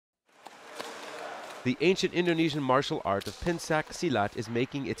The ancient Indonesian martial art of Pencak Silat is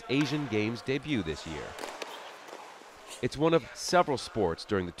making its Asian Games debut this year. It's one of several sports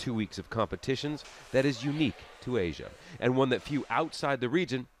during the 2 weeks of competitions that is unique to Asia, and one that few outside the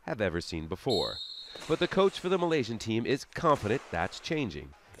region have ever seen before. But the coach for the Malaysian team is confident that's changing,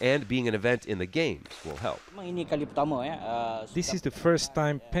 and being an event in the Games will help. This is the first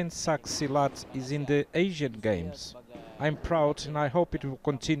time Pencak Silat is in the Asian Games. I'm proud and I hope it will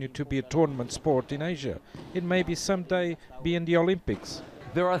continue to be a tournament sport in Asia. It may be someday be in the Olympics.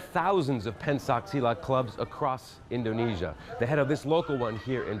 There are thousands of Pencak Silat clubs across Indonesia. The head of this local one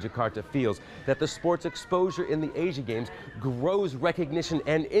here in Jakarta feels that the sport's exposure in the Asia Games grows recognition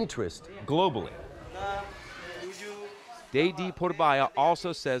and interest globally. Dedi Purbaya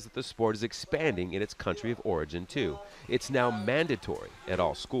also says that the sport is expanding in its country of origin too. It's now mandatory at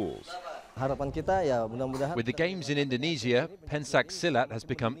all schools. With the Games in Indonesia, Pencak Silat has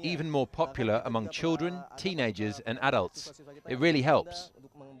become even more popular among children, teenagers and adults. It really helps.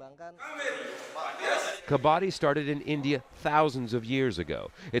 Kabaddi started in India thousands of years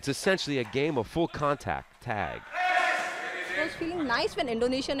ago. It's essentially a game of full contact tag. It was feeling nice when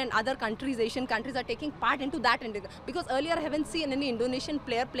Indonesian and other countries, Asian countries, are taking part into that, because earlier I haven't seen any Indonesian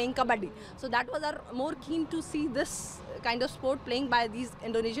player playing kabaddi. So that was our more keen to see this kind of sport playing by these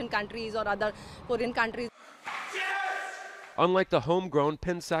Indonesian countries or other Korean countries. Unlike the homegrown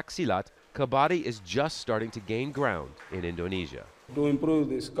Pencak Silat, kabaddi is just starting to gain ground in Indonesia. To improve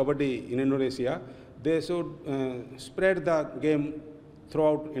this kabaddi in Indonesia, they should spread the game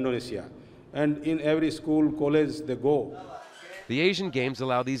throughout Indonesia, and in every school, college they go. The Asian Games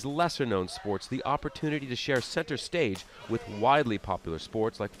allow these lesser-known sports the opportunity to share center stage with widely popular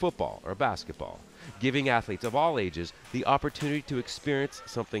sports like football or basketball, giving athletes of all ages the opportunity to experience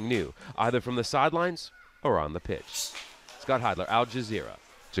something new, either from the sidelines or on the pitch. Scott Heidler, Al Jazeera,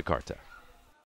 Jakarta.